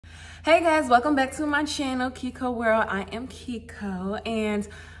Hey guys, welcome back to my channel, Kiko World. I am Kiko, and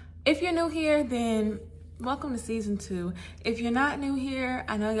if you're new here, then welcome to season 2. If you're not new here,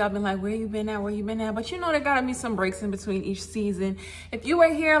 I know y'all been like, where you been at, but you know there gotta be some breaks in between each season. If you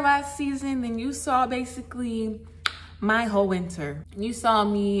were here last season, then you saw basically my whole winter. You saw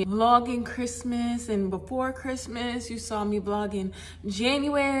me vlogging Christmas and before Christmas. You saw me vlogging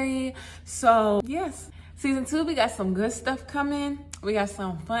January. So yes, season 2, we got some good stuff coming. We got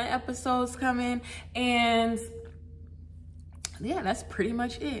some fun episodes coming, and yeah, that's pretty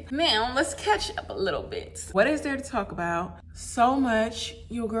much it. Now, let's catch up a little bit. What is there to talk about? So much.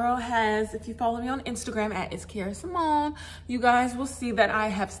 Your girl has, if you follow me on Instagram at @SN.2, you guys will see that I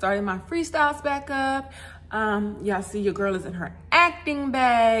have started my freestyles back up. Y'all see your girl is in her acting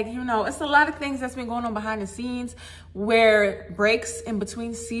bag. You know, it's a lot of things that's been going on behind the scenes where breaks in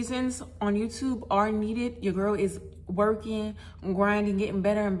between seasons on YouTube are needed. Your girl is working, grinding, getting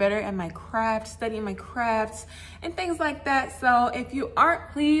better and better at my craft, studying my crafts and things like that. So if you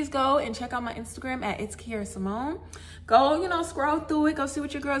aren't, please go and check out my Instagram at @SN.2. Go, you know, scroll through it, go see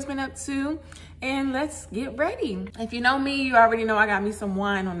what your girl's been up to, and let's get ready. If you know me, you already know I got me some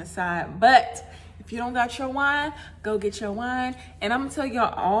wine on the side, but if you don't got your wine, go get your wine. And I'm gonna tell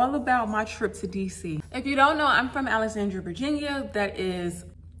y'all all about my trip to DC. If you don't know, I'm from Alexandria, Virginia. That is,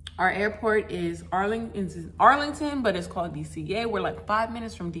 our airport is Arlington, but it's called DCA. We're like 5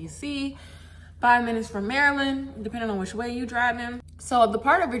 minutes from DC, 5 minutes from Maryland, depending on which way you driving. So the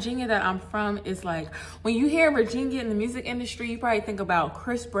part of Virginia that I'm from is like, when you hear Virginia in the music industry, you probably think about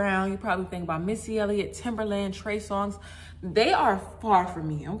Chris Brown, you probably think about Missy Elliott, Timberland, Trey Songz. They are far from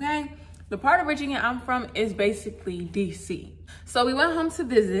me, okay? The part of Virginia I'm from is basically DC. So we went home to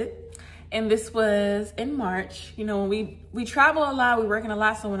visit, and this was in March. You know, when we travel a lot, we working a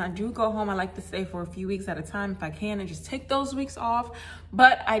lot, so when I do go home, I like to stay for a few weeks at a time if I can and just take those weeks off.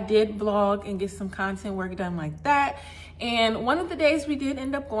 But I did vlog and get some content work done like that. And one of the days we did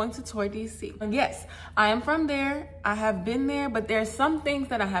end up going to tour DC. And yes, I am from there. I have been there, but there's some things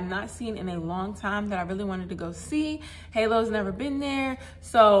that I have not seen in a long time that I really wanted to go see. Halo's never been there.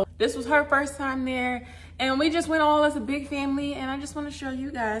 So this was her first time there. And we just went all as a big family. And I just want to show you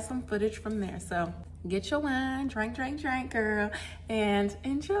guys some footage from there. So get your wine, drink, girl, and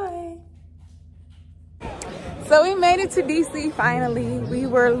enjoy. So we made it to DC finally. We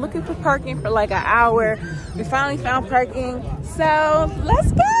were looking for parking for like an hour. We finally found parking. So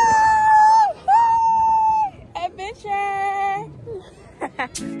let's go! Hey! Adventure!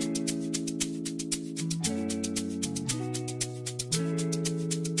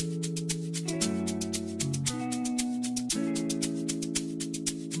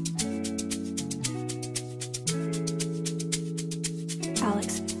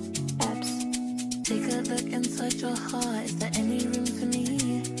 Alex, Ep.1. Take a look inside your heart. Is there any room for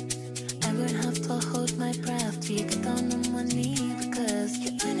me? I won't have to hold my breath till you get down on one knee, because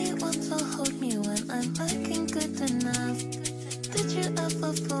you only want to hold me when I'm looking good enough. Did you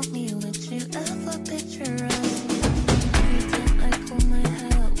ever fool me? Would you ever picture us? Every time I pull my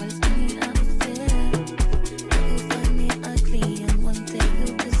hair out, was only out of fear. You'll find me ugly and one day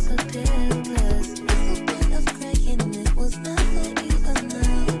you'll disappear. Plus, what's the point of crying? It was never even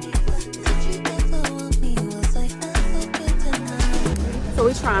now. Did you ever want me? Was I ever good enough? So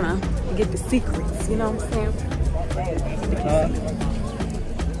we're trying to get the secrets, you know what I'm saying?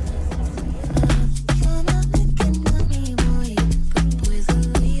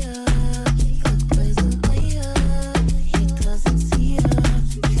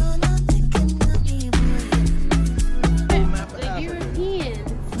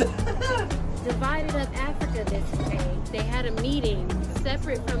 Divided up Africa this way. They had a meeting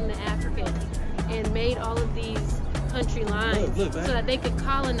separate from the Africans and made all of these country lines so that they could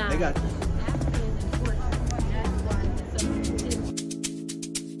colonize. They got Africans and Portuguese. That's why it's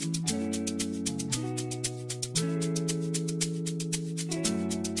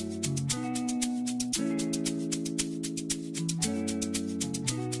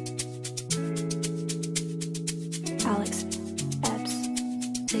Alex,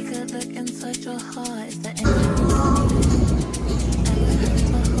 Ep.1. Take a look inside your heart. Is there any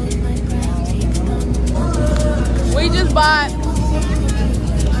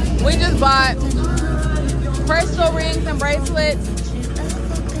We just bought crystal rings and bracelets.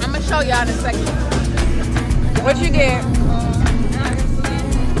 I'm gonna show y'all in a second. What you get?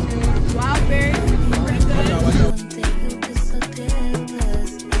 Wild berries. Pretty good.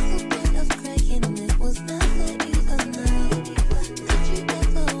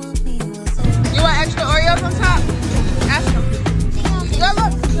 You want extra Oreos on top? Ask them. Go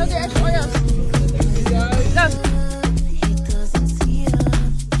look. You'll get extra Oreos. Go.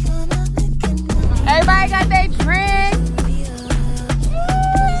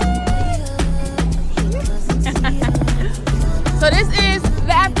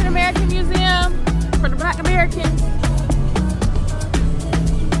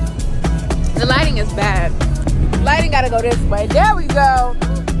 The lighting is bad. Lighting gotta go this way. There we go.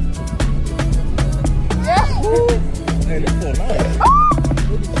 Yeah. Hey, this is nice.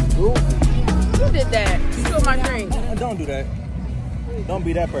 Oh! Who did that? Spill my drink. Don't do that. Don't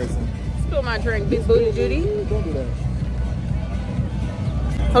be that person. Spill my drink, big booty Judy. Don't do that.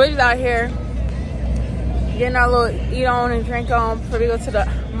 So we're just out here getting our little eat on and drink on before we go to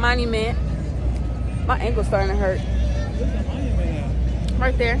the monument. My ankle's starting to hurt.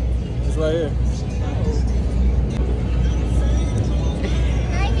 Right there. It's right here.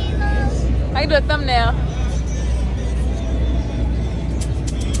 I can do a thumbnail.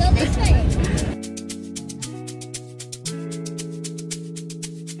 Go this way.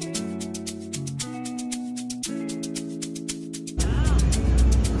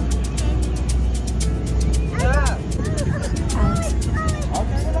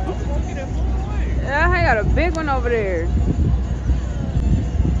 Yeah, I got a big one over there.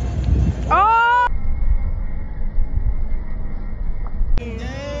 Oh!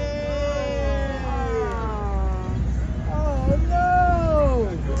 Oh no!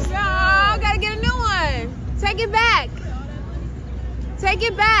 No, gotta get a new one. Take it back. Take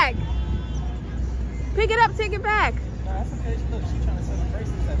it back. Pick it up, take it back. No, that's okay. Look, she's trying to set the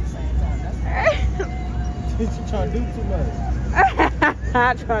bracelets at the same time. That's she's trying to do too much.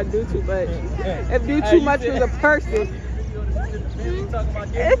 I try to do too much. If do too much was a person,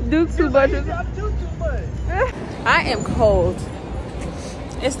 it's do too much. I am cold.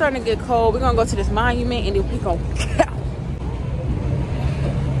 It's starting to get cold. We're gonna go to this monument and then we're gonna go.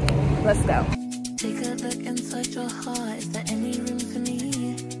 Let's go. Take a look inside your heart. Is there any room for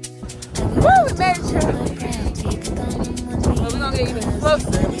me? Woo, we made it, child. Well, we're gonna get even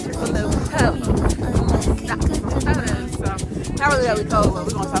closer to the hotel. Not really that we cold, but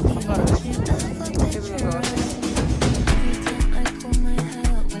we're gonna stop some photos. Here we go.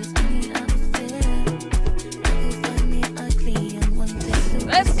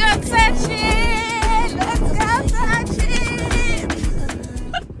 Let's go touch it! Let's go touch it!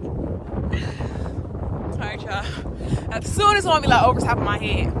 Alright, y'all. As soon as it's gonna be like over top of my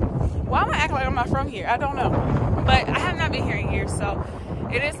head. Why am I acting like I'm not from here? I don't know. But I have not been here in years, so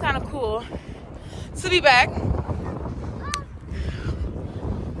it is kind of cool to be back.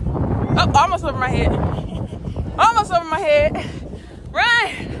 Oh, almost over my head. Almost over my head.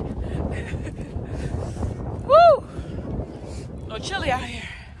 Run! Woo! A little chilly out here.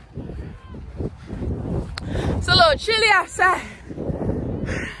 It's a little chilly outside.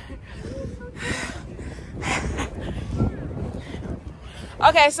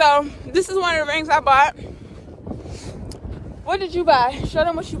 Okay, so this is one of the rings I bought. What did you buy? Show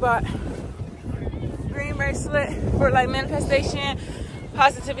them what you bought. Green bracelet for like manifestation,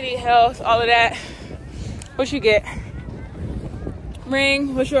 positivity, health, all of that. What you get?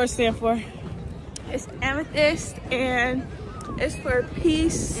 Ring. What's yours stand for? It's amethyst and it's for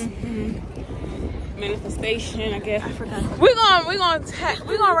peace. Manifestation, I guess. I forgot. We're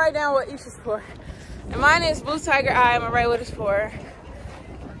gonna write down what each is for. And mine is blue tiger eye. I'm gonna write what it's for.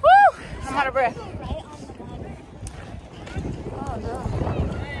 Woo! I'm out of breath. Oh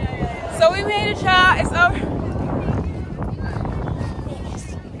no. So we made it, y'all. It's over.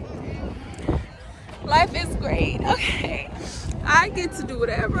 Life is great. Okay. I get to do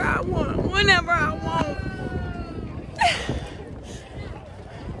whatever I want, whenever I want.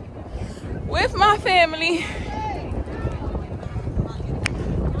 With my family.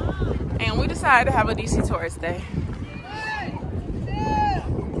 And we decided to have a DC tourist day.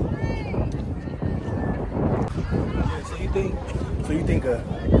 So you think a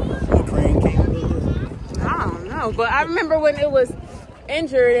crane can't do this? I don't know, but I remember when it was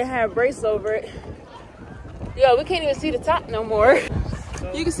injured and had a brace over it. Yo, we can't even see the top no more.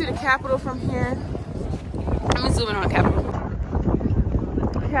 You can see the Capitol from here. Let me zoom in on Capitol.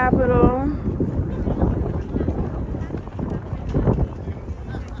 Capitol.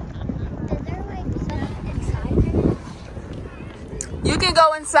 You can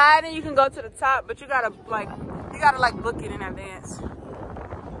go inside and you can go to the top, but you gotta like book it in advance.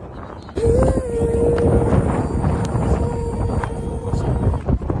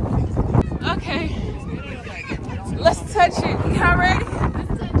 Okay, let's touch it. Y'all ready?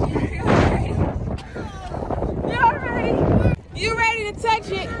 Y'all ready? You ready to touch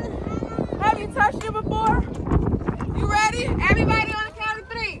it? Have you touched it before? You ready? Everybody on the count of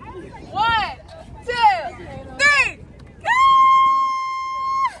 3. 1, 2, 3.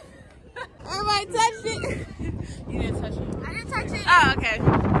 Everybody touched it? You didn't touch it. I didn't touch it. Oh, okay.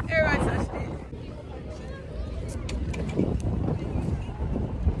 Everybody touched it.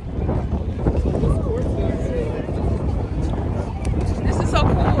 This is so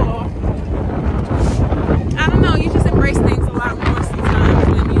cool.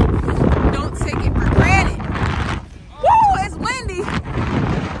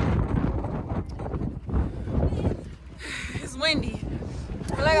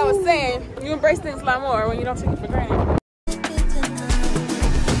 And like I was saying, you embrace things a lot more when you don't take it for granted.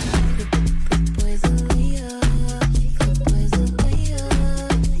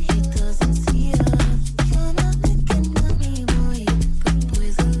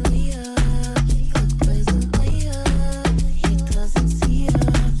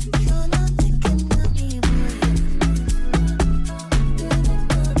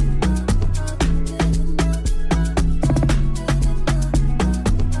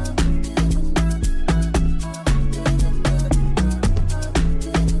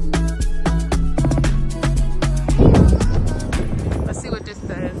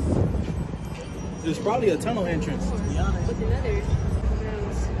 There's probably a tunnel entrance, to be honest. With another.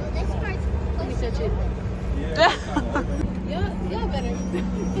 Let me touch it. Yeah. Y'all better.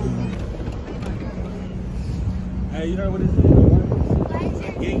 Hey, you heard what it said?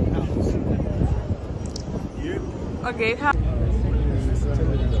 A gatehouse. Yeah. A gatehouse?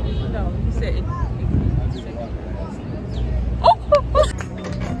 No, he said it.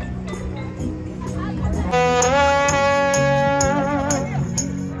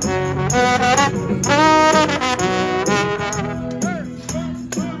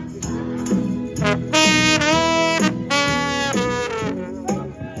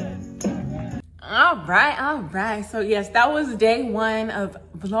 All right. So yes, that was day one of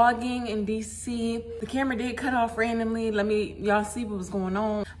vlogging in DC. The camera did cut off randomly. Y'all see what was going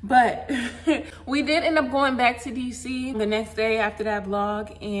on. But we did end up going back to DC the next day after that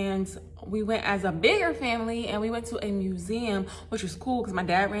vlog, and we went as a bigger family and we went to a museum, which was cool because my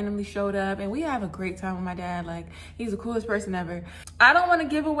dad randomly showed up and we have a great time with my dad. Like, he's the coolest person ever. I don't want to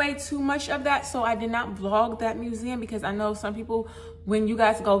give away too much of that, so I did not vlog that museum because I know some people, when you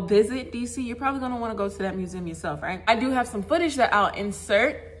guys go visit DC, you're probably going to want to go to that museum yourself, right? I do have some footage that I'll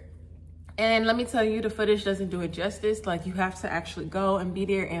insert. And let me tell you, the footage doesn't do it justice. Like, you have to actually go and be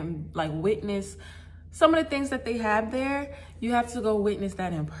there and like witness some of the things that they have there. You have to go witness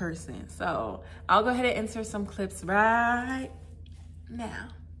that in person. So I'll go ahead and insert some clips right now.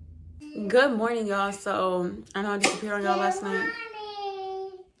 Good morning, y'all. So I know I disappeared on y'all last night.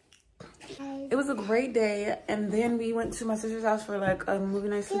 It was a great day, and then we went to my sister's house for like a movie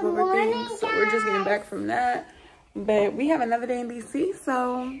night sleepover thing. So we're just getting back from that. But we have another day in DC,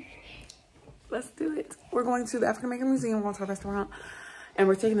 so let's do it. We're going to the African American Museum, we're going to a restaurant, and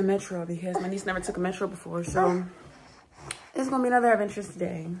we're taking the metro because my niece never took a metro before. So it's gonna be another adventurous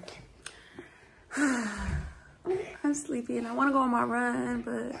day. I'm sleepy and I want to go on my run,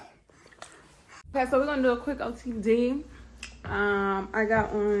 but okay. So we're gonna do a quick OTD. I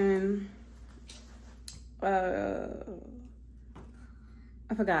got on. I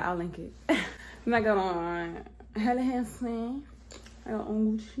forgot. I'll link it. And I got on Hella Hansen. I got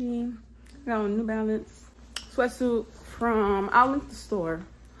on Gucci. I got on New Balance sweatsuit from. I'll link the store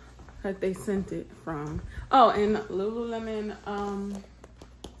that they sent it from. Oh, and Lululemon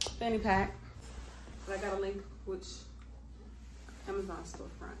fanny pack. But I got a link, which Amazon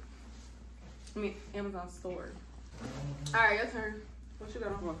storefront. I mean Amazon store. All right, your turn. What you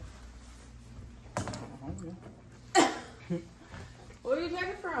got on? Where are you taking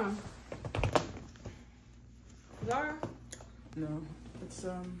it from? Zara? No, it's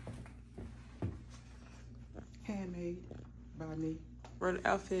handmade by me. Where the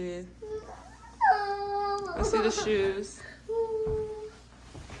outfit is. Let's see the shoes.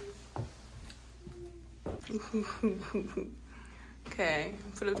 Okay,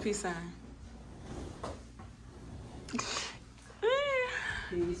 put a peace sign.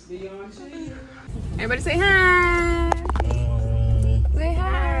 Peace be unto you. Everybody say hi. Say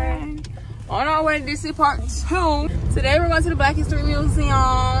hi. On our way to DC Part 2. Today we're going to the Black History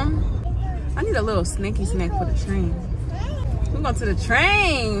Museum. I need a little snacky snack for the train. We're going to the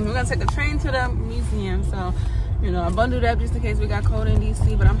train. We're going to take the train to the museum. So, you know, I bundled up just in case we got cold in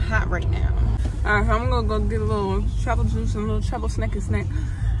DC, but I'm hot right now. All right, so I'm going to go get a little travel juice and a little travel snacky snack.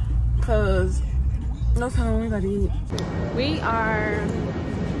 Because no time we got to eat. We are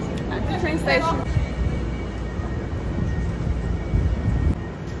at the train station.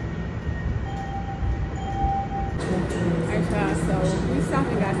 So we stopped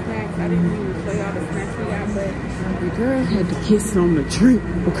and got snacks. I didn't even show y'all the snacks we got, but the girl had to kiss on the tree,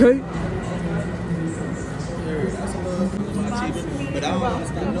 okay? But I don't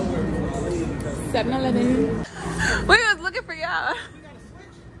understand nowhere. 7-Eleven. We was looking for y'all.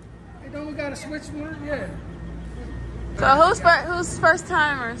 Hey, don't we got to switch one? Yeah. So who's first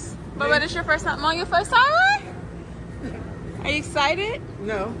timers? But what is your first time? Mom, your first timer? Are you excited?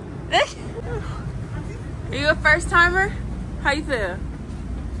 No. Are you a first timer? How you feel?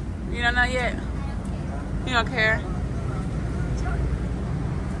 You don't know yet? You don't care?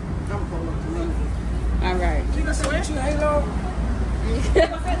 Switch you, Halo.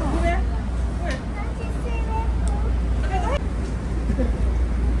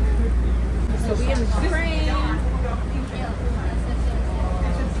 So we in the train.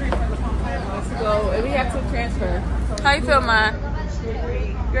 Let's go. And we have to transfer. How you feel, man?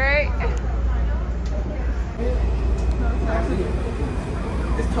 Great.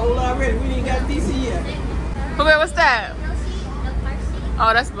 It's cold already. We ain't got DC yet. Okay, what's that?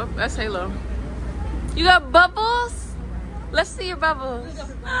 Oh, that's Halo. You got bubbles? Let's see your bubbles.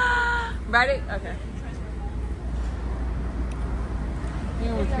 Ready? Okay. You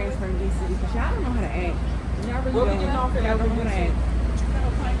don't want to transfer in DC because y'all don't know how to act. Y'all really don't. Y'all don't know how to act.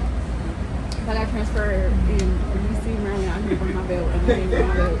 If I got transferred in DC, Maryland, I can bring my belt and then bring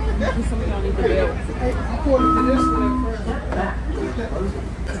my belt. Some of y'all need the belt. According to this one,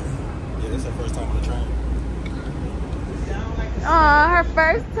 Yeah, this is her first time on the train. Aw, her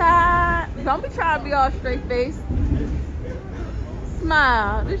first time. Don't be trying to be all straight faced.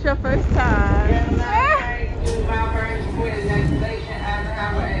 Smile. This is your first time.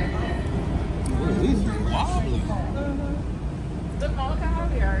 Ooh, these are wobbly. Look, look how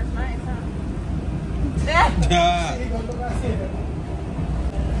heavy they are. It's nice, huh?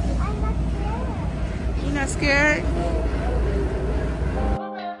 You're not scared?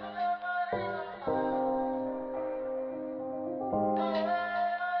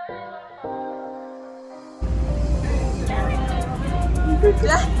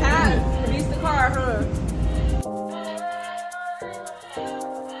 Release the car, huh?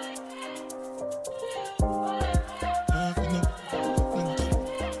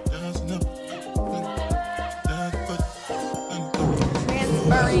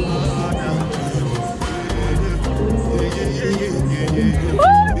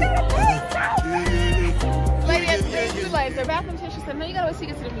 Their bathroom tissue said, no, you gotta wait till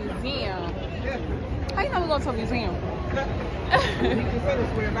you get to the museum. How you know we're going to a museum?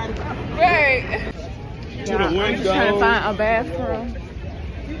 Right. To the window. I'm just trying to find a bathroom.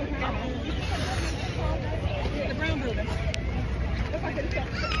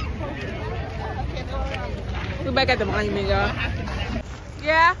 We're back at the monument, y'all.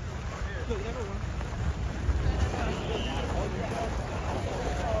 Yeah?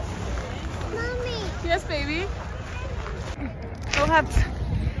 Mommy. Yes, baby. I don't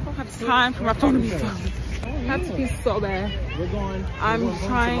have time for my phone to be phone. I have to be so bad. I'm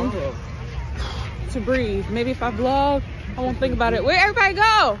trying to breathe. Maybe if I vlog, I won't think about it. Where'd everybody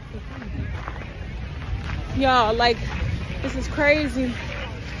go? Y'all, like, this is crazy.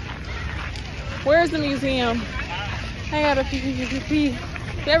 Where's the museum? I gotta pee. You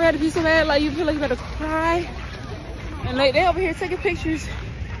ever had to pee so bad, like you feel like you gotta cry? And like, they over here taking pictures.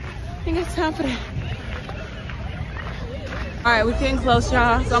 Ain't got time for that. All right, we're getting close,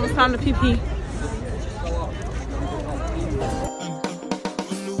 y'all. It's almost time to pee pee.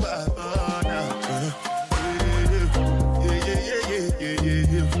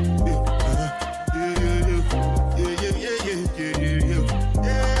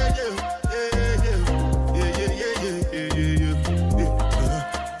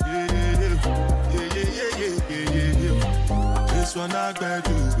 This one I got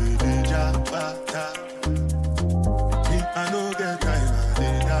you with the job. I know get time, I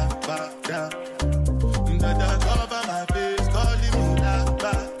did that back down. That cover my face, calling me that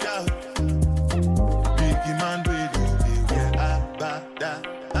back down. Biggie man, we don't be where I back down.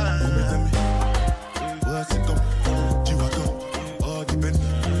 What's it come? You are come, all the men,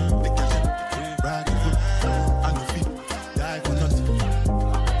 the cash, ride the foot, and the feet, die for nothing.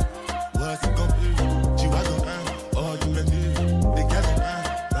 What's it come? You are come, all the men, the cash,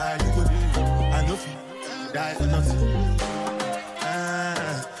 ride the foot, and the feet, die for nothing.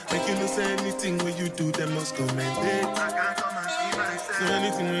 Say anything when you do, they must comment it. I can't come and see myself. So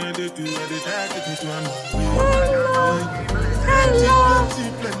anything when they do, they try to take me to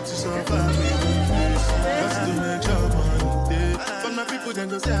plenty so far. Just to make your money. But my people then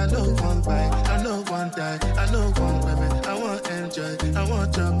go say, I know one bite, I know one die, I know one women. I want enjoy, I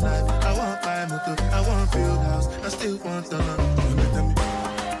want job life, I want buy motor, I want build house, I still want the love. Tell me,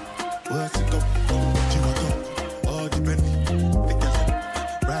 what's it go? You want go? All the Bentley.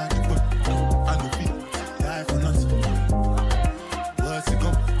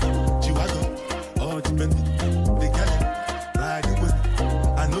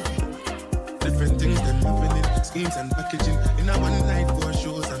 Schemes and packaging in a one night for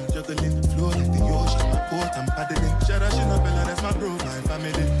shows. I'm juggling, flow like the ocean. My boat, I'm paddling. Shout out, Bella, that's my bro, my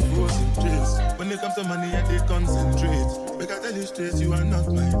family. Frozen drinks. When it comes to money, I did concentrate. Make I tell you straight, you are not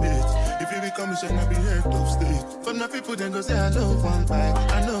my mate. If you become a shall not be head of state. But my people then go say, I know one bike,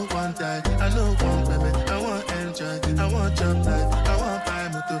 I know one die, I know one women, I want want job life, I want buy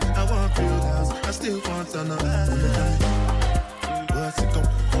motor, I want build house, I still want to know. What's it come?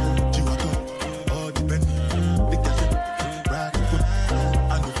 All the Benny, the cash, right?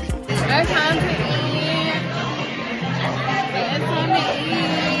 And the feet. It's time to eat.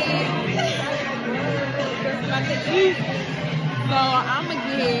 It's time to eat. So I'm gonna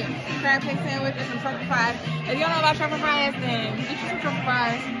get crab cake sandwich and some truffle fries. If you don't know about truffle fries, then get you some truffle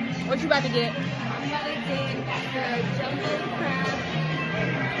fries. What you about to get? I'm about to get the jumbo crab.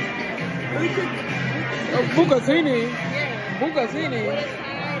 Bucatini. Yeah. Bucatini. With a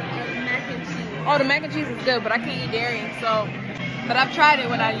side of mac and cheese. Oh, the mac and cheese is good, but I can't eat dairy. So, but I've tried it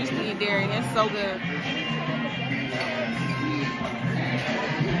when I used to eat dairy. It's so good.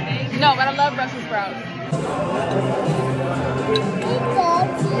 No, but I love Brussels sprouts.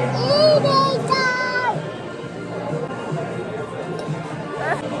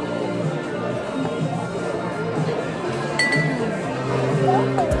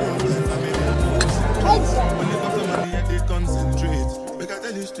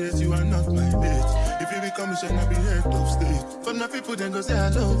 Straight, you are not my mate. If you become a son, I'll be head of state. For the people then go say, I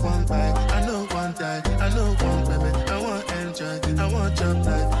know one buy, I know one die, I know one baby. I want enjoy, I want job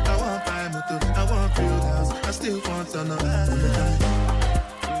life, I want buy motor, I want build house, I still want to know.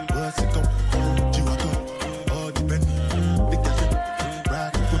 What's it come? You are come, all the Benny, the cash,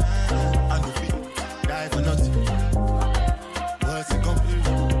 right? And the feet, die for nothing. What's it come?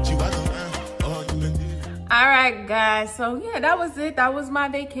 You are come, all the Benny. All right, guys. So yeah, that was it. That was my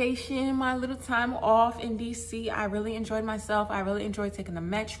vacation, my little time off in DC. I really enjoyed myself. I really enjoyed taking the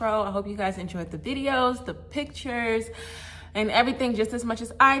metro. I hope you guys enjoyed the videos, the pictures, and everything just as much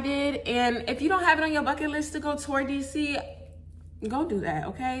as I did. And if you don't have it on your bucket list to go tour DC, go do that,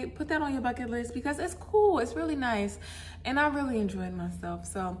 okay? Put that on your bucket list because it's cool. It's really nice. And I really enjoyed myself.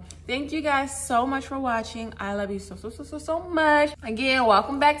 So thank you guys so much for watching. I love you so much. Again,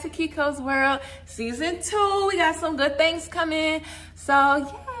 welcome back to KICO'S World Season 2. We got some good things coming. So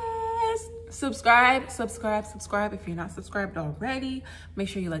yes, subscribe if you're not subscribed already. Make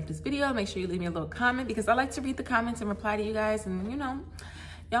sure you like this video. Make sure you leave me a little comment because I like to read the comments and reply to you guys. And you know,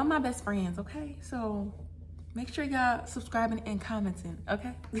 y'all my best friends, okay? So make sure y'all subscribing and commenting,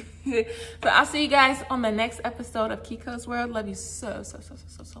 okay? So I'll see you guys on the next episode of KICO'S World. Love you so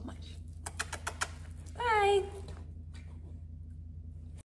much.